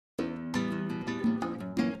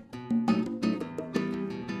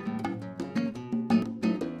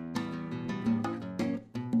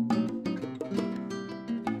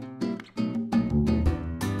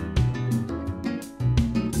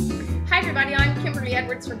everybody, I'm Kimberly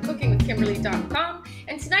Edwards from cookingwithkimberly.com,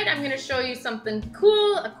 and tonight I'm going to show you something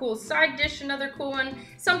cool, a cool side dish, another cool one,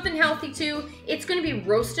 something healthy too. It's going to be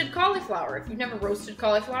roasted cauliflower. If you've never roasted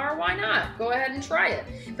cauliflower, why not? Go ahead and try it.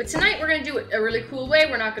 But tonight we're going to do it a really cool way.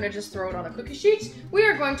 We're not going to just throw it on a cookie sheet. We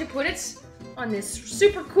are going to put it on this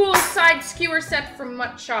super cool side skewer set from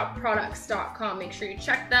muchshopproducts.com. Make sure you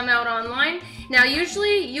check them out online. Now,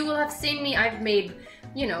 usually you will have seen me, I've made,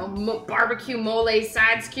 you know, barbecue mole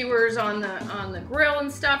side skewers on the grill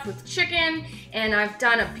and stuff with chicken, and I've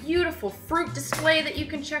done a beautiful fruit display that you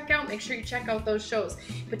can check out. Make sure you check out those shows.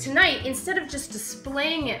 But tonight, instead of just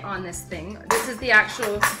displaying it on this thing, this is the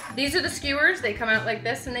actual, these are the skewers. They come out like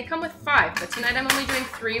this, and they come with 5. But tonight I'm only doing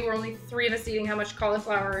 3. We're only 3 of us eating. How much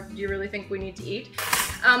cauliflower do you really think we need to eat?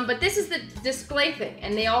 But this is the display thing,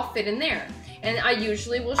 and they all fit in there. And I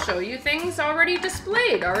usually will show you things already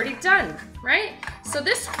displayed, already done, right? So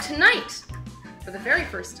this tonight, for the very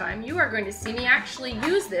first time, you are going to see me actually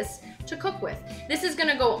use this to cook with. This is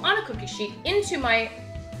gonna go on a cookie sheet into my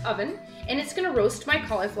oven, and it's gonna roast my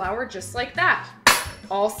cauliflower just like that.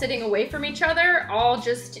 All sitting away from each other, all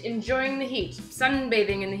just enjoying the heat,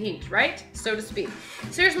 sunbathing in the heat, right? So to speak.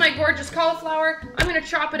 So here's my gorgeous cauliflower. I'm gonna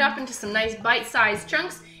chop it up into some nice bite-sized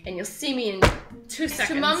chunks, and you'll see me in 2 seconds.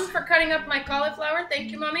 To Mom for cutting up my cauliflower.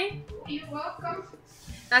 Thank you, Mommy. You're welcome.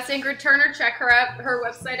 That's Ingrid Turner. Check her out, her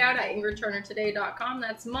website out at ingridturnertoday.com.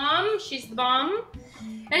 That's Mom. She's the bomb.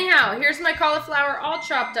 Anyhow, here's my cauliflower all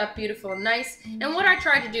chopped up, beautiful and nice. And what I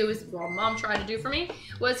tried to do is, well, Mom tried to do for me,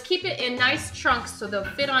 was keep it in nice chunks so they'll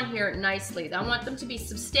fit on here nicely. I want them to be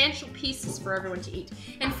substantial pieces for everyone to eat.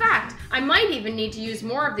 In fact, I might even need to use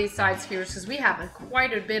more of these side skewers because we have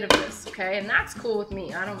quite a bit of this, okay? And that's cool with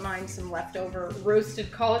me. I don't mind some leftover roasted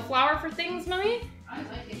cauliflower for things, Mommy. I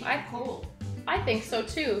like it cold. I think so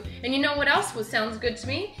too. And you know what else sounds good to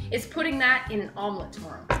me? Is putting that in an omelet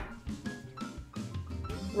tomorrow.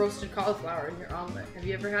 Roasted cauliflower in your omelet. Have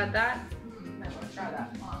you ever had that? I want to try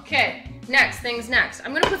that. Okay, next.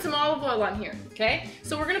 I'm gonna put some olive oil on here, okay?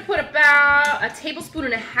 So we're gonna put about 1.5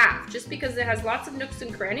 tablespoons, just because it has lots of nooks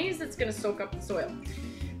and crannies, it's gonna soak up the soil.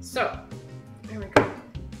 So, there we go.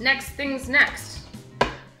 Next.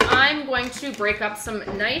 I'm going to break up some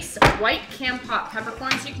nice white Campot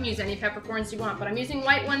peppercorns. You can use any peppercorns you want, but I'm using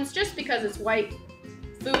white ones just because it's white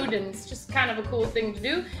food and it's just kind of a cool thing to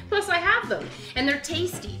do. Plus I have them and they're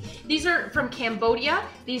tasty. These are from Cambodia.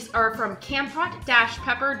 These are from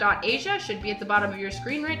campot-pepper.asia. Should be at the bottom of your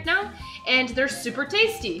screen right now. And they're super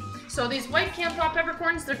tasty. So these white Campot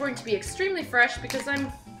peppercorns, they're going to be extremely fresh because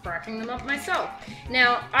I'm cracking them up myself.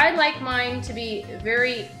 Now, I like mine to be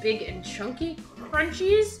very big and chunky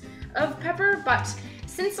crunchies of pepper, but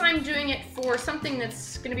since I'm doing it for something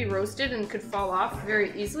that's going to be roasted and could fall off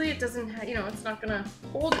very easily, it doesn't, you know, it's not going to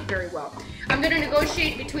hold it very well. I'm going to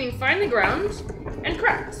negotiate between finely ground and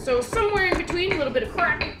cracked. So somewhere in between, a little bit of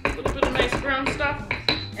crack, a little bit of nice ground stuff,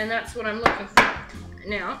 and that's what I'm looking for.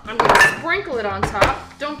 Now, I'm going to sprinkle it on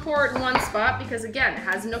top. Don't pour it in one spot because, again, it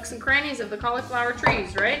has nooks and crannies of the cauliflower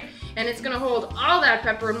trees, right? And it's going to hold all that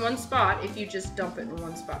pepper in one spot if you just dump it in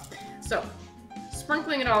one spot. So,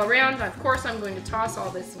 sprinkling it all around. Of course, I'm going to toss all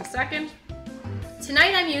this in a second.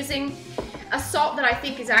 Tonight, I'm using a salt that I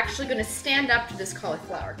think is actually going to stand up to this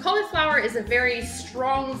cauliflower. Cauliflower is a very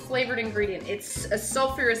strong flavored ingredient. It's a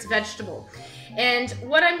sulfurous vegetable. And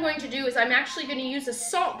what I'm going to do is I'm actually going to use a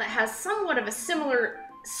salt that has somewhat of a similar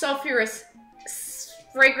sulfurous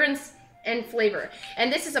fragrance and flavor.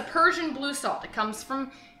 And this is a Persian blue salt. It comes from,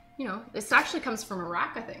 you know, this actually comes from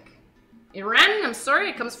Iraq, I think. Iran, I'm sorry,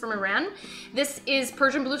 it comes from Iran. This is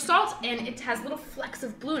Persian blue salt, and it has little flecks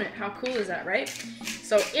of blue in it. How cool is that, right?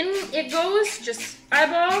 So in it goes, just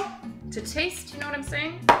eyeball to taste, you know what I'm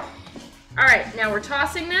saying? All right, now we're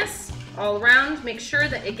tossing this all around. Make sure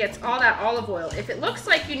that it gets all that olive oil. If it looks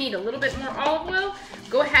like you need a little bit more olive oil,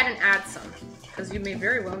 go ahead and add some, because you may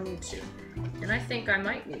very well need to. And I think I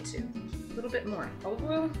might need to. A little bit more olive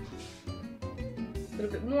oil. A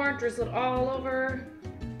little bit more, drizzle it all over.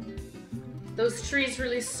 Those trees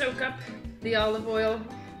really soak up the olive oil.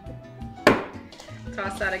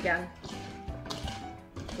 Toss that again.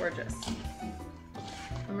 Gorgeous.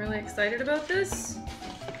 I'm really excited about this.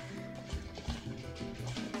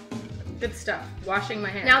 Good stuff. Washing my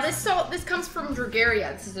hands. Now this salt, this comes from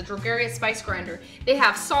Drogeria. This is a Drogeria spice grinder. They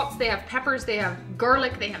have salts, they have peppers, they have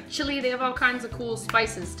garlic, they have chili, they have all kinds of cool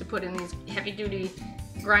spices to put in these heavy duty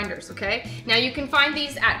grinders, okay? Now you can find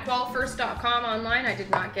these at qualifirst.com online. I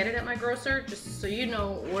did not get it at my grocer, just so you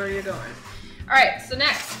know where you're going. All right, so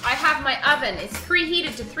next I have my oven. It's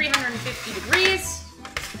preheated to 350 degrees.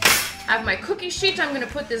 I have my cookie sheet. I'm gonna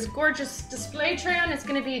put this gorgeous display tray on. It's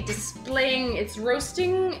gonna be displaying its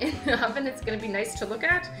roasting in the oven. It's gonna be nice to look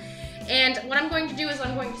at. And what I'm going to do is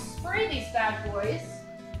I'm going to spray these bad boys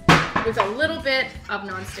with a little bit of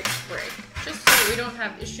nonstick spray, just so we don't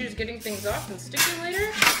have issues getting things off and sticking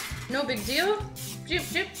later. No big deal. Jip,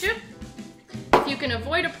 jip, jip. If you can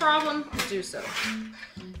avoid a problem, do so.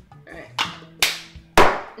 All right.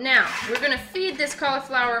 Now, we're gonna feed this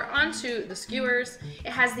cauliflower onto the skewers. It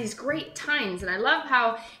has these great tines, and I love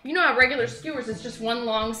how, you know how regular skewers is just one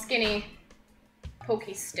long, skinny,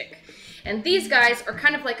 pokey stick. And these guys are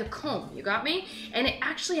kind of like a comb, you got me? And it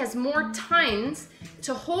actually has more tines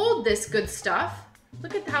to hold this good stuff.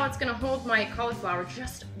 Look at how it's gonna hold my cauliflower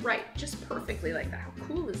just right, just perfectly like that. How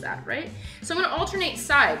cool is that, right? So I'm gonna alternate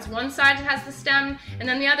sides. One side has the stem, and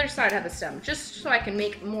then the other side has the stem, just so I can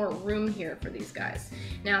make more room here for these guys.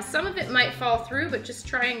 Now, some of it might fall through, but just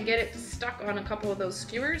try and get it stuck on a couple of those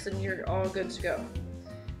skewers, and you're all good to go.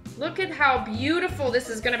 Look at how beautiful this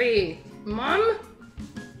is gonna be. Mom?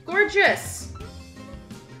 Gorgeous.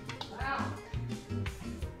 Wow.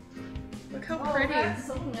 Look how pretty. That's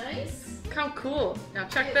so nice. Look how cool. Now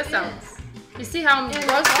check It this out. is. You see how I'm And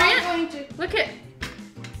roasting it's it? all going to Look at,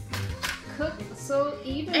 cook so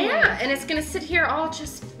evenly. yeah, and it's gonna sit here all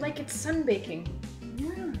just like it's sun baking,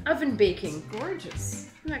 Yeah. oven baking. Gorgeous.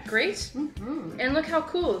 Isn't that great? Mm-hmm. And look how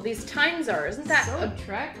cool these tines are. Isn't that So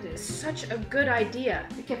attractive. such a good idea?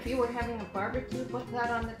 Like if you were having a barbecue, put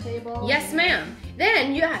that on the table. Yes, ma'am.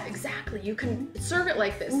 Then, yeah, exactly. You can serve it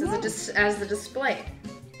like this as the display.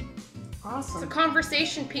 It's a Awesome.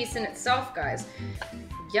 conversation piece in itself, guys.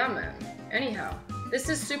 Yeah, man. Anyhow, this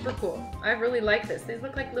is super cool. I really like this. These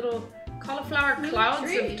look like little cauliflower clouds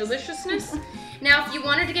of trees. deliciousness. Now, if you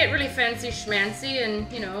wanted to get really fancy schmancy and,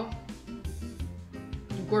 you know,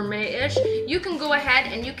 gourmet-ish, you can go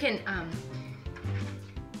ahead and you can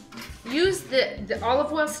use the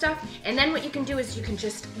olive oil stuff, and then what you can do is you can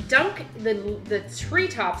just dunk the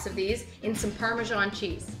treetops of these in some Parmesan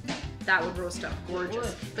cheese. That would roast up gorgeous.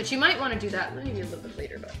 would. But you might want to do that maybe a little bit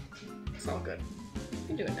later, but it's all good. You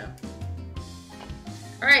can do it now.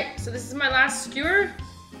 All right, so this is my last skewer.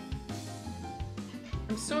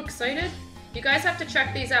 I'm so excited. You guys have to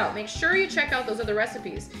check these out. Make sure you check out those other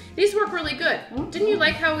recipes. These work really good. Didn't you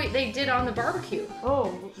like how they did on the barbecue?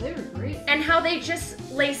 Oh, they were great. And how they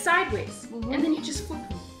just lay sideways. And then you just flip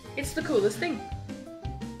them. It's the coolest thing.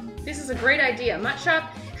 This is a great idea. Mutt Shop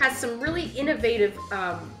has some really innovative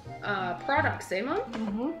products, eh, Mom?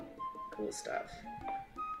 Mm-hmm. Cool stuff.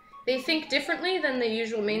 They think differently than the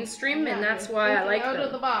usual mainstream, and that's they're why I thinking like out them.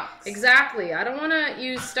 of the box. Exactly. I don't want to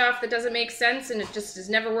use stuff that doesn't make sense and it just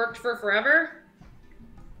has never worked for forever.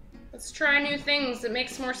 Let's try new things that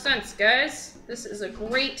makes more sense, guys. This is a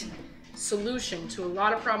great solution to a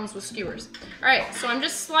lot of problems with skewers. All right, so I'm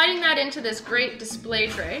just sliding that into this great display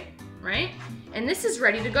tray, right? And this is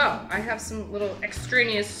ready to go. I have some little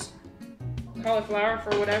extraneous cauliflower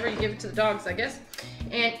for whatever you give it to the dogs, I guess.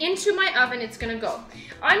 And into my oven it's gonna go.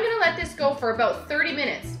 I'm gonna let this go for about 30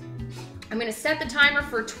 minutes. I'm gonna set the timer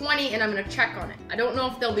for 20 and I'm gonna check on it. I don't know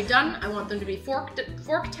if they'll be done. I want them to be fork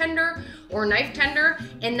tender or knife tender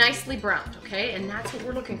and nicely browned, okay? And that's what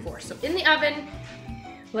we're looking for. So in the oven,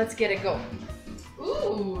 let's get it going.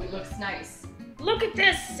 Ooh, it looks nice. Look at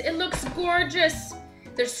this, it looks gorgeous.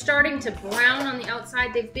 They're starting to brown on the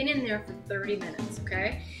outside. They've been in there for 30 minutes,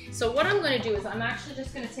 okay? So what I'm gonna do is I'm actually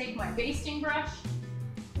just gonna take my basting brush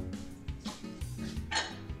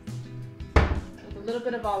with a little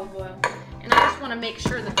bit of olive oil, and I just wanna make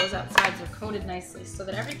sure that those outsides are coated nicely so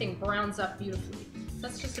that everything browns up beautifully.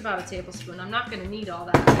 That's just about a tablespoon. I'm not gonna need all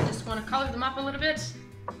that. I just wanna color them up a little bit.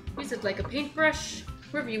 Use it like a paintbrush.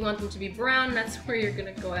 Wherever you want them to be brown, that's where you're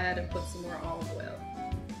gonna go ahead and put some more olive oil.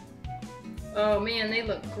 Oh man, they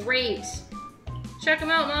look great. Check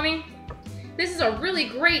them out, Mommy. This is a really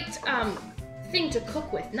great thing to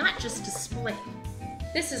cook with, not just display.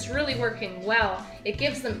 This is really working well. It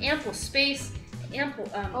gives them ample space, ample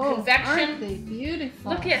convection. Aren't they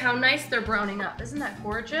beautiful? Look at how nice they're browning up. Isn't that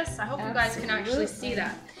gorgeous? I hope you guys can actually see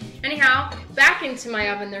that. Anyhow, back into my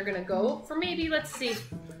oven they're gonna go for maybe, let's see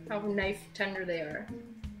how knife tender they are.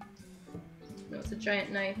 No, it's a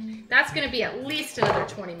giant knife. That's gonna be at least another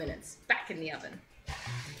 20 minutes back in the oven.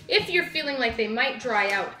 If you're feeling like they might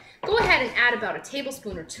dry out, go ahead and add about a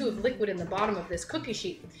tablespoon or two of liquid in the bottom of this cookie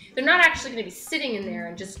sheet. They're not actually gonna be sitting in there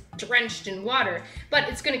and just drenched in water, but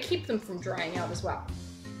it's gonna keep them from drying out as well.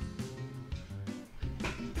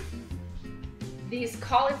 These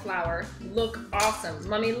cauliflower look awesome.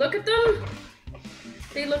 Mommy, look at them.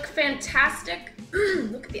 They look fantastic.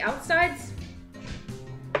 Look at the outsides.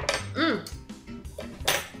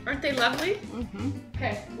 Aren't they lovely? Mm-hmm.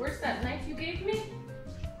 Okay, where's that knife you gave me?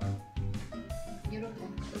 Beautiful.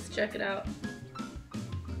 Let's check it out.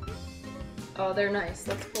 Oh, they're nice.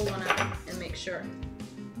 Let's pull one out and make sure.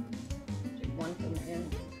 Take one from the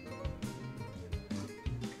end.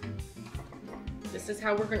 This is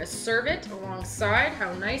how we're gonna serve it alongside.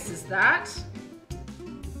 How nice is that?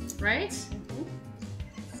 Right?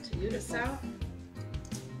 It's to you to Sal.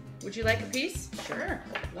 Would you like a piece? Sure.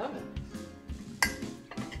 Love it.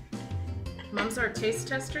 Mom's our taste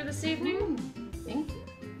tester this evening. Thank you.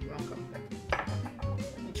 You're welcome.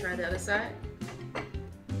 Let me try the other side.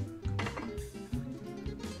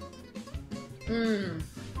 Mmm.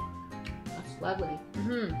 That's lovely.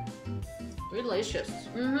 Mm-hmm. Delicious.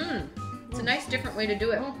 Mm-hmm. It's a nice different way to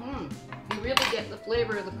do it. Mm-hmm. You really get the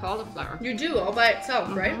flavor of the cauliflower. You do, all by itself,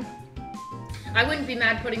 Mm-hmm. right? I wouldn't be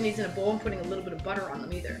mad putting these in a bowl and putting a little bit of butter on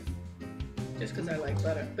them either. Just because I like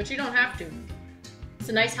butter. But you don't have to. It's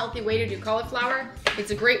a nice healthy way to do cauliflower.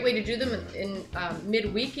 It's a great way to do them in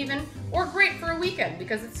midweek even. Or great for a weekend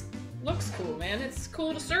because it looks cool, man. It's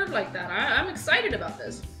cool to serve like that. I'm excited about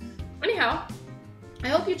this. Anyhow, I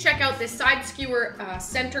hope you check out this side skewer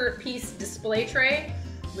centerpiece display tray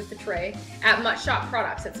with the tray at Mutt Shop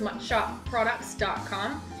Products. It's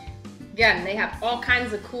muttshopproducts.com. Again, they have all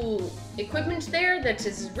kinds of cool equipment there that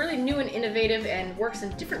is really new and innovative and works in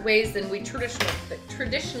different ways than we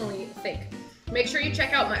traditionally think. Make sure you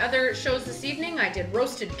check out my other shows this evening. I did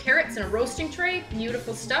roasted carrots in a roasting tray.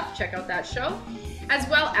 Beautiful stuff. Check out that show. As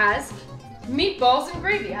well as meatballs and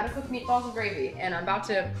gravy. How to cook meatballs and gravy. And I'm about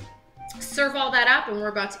to serve all that up and we're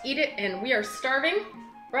about to eat it and we are starving,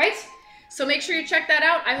 right? So make sure you check that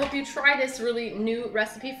out. I hope you try this really new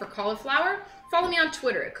recipe for cauliflower. Follow me on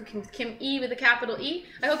Twitter at Cooking with Kim E with a capital E.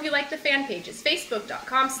 I hope you like the fan pages,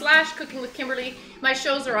 facebook.com/Cooking with Kimberly. My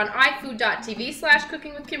shows are on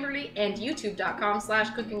ifood.tv/Cooking with Kimberly and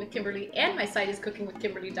youtube.com/Cooking with Kimberly. And my site is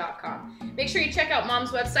cookingwithkimberly.com. Make sure you check out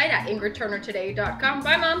Mom's website at ingridturnertoday.com.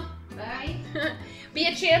 Bye, Mom. Bye. Be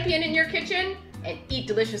a champion in your kitchen and eat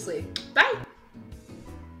deliciously. Bye.